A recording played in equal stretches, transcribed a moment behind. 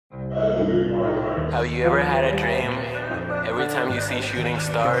Have you ever had a dream every time you see shooting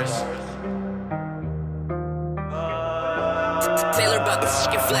stars? Taylor Buckets,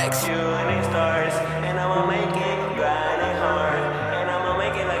 get flex. Shooting stars, and I'ma make it grinding hard, and I'ma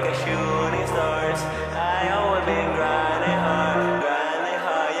make it like a shooting stars. I always been grinding hard,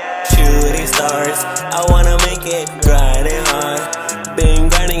 yeah. Shooting stars, I wanna make it grinding hard. Been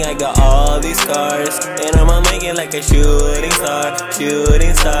grinding, I got all these scars, and I'ma make it like a shooting star,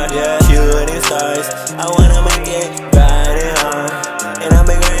 yeah. Shooting stars, I wanna make it grinding hard, and I've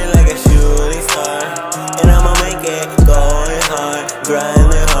been grinding like a shooting star, and I'ma make it going hard,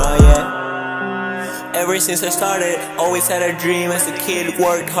 grinding hard, yeah. Ever since I started, always had a dream as a kid,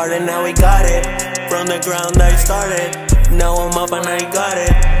 worked hard and now we got it. From the ground I started, now I'm up and I got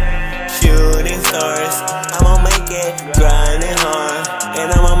it. Shooting stars, I'ma make it grinding hard,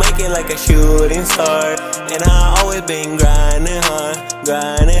 and I'ma make it like a shooting star, and I always been grinding hard,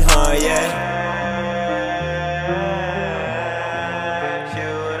 yeah.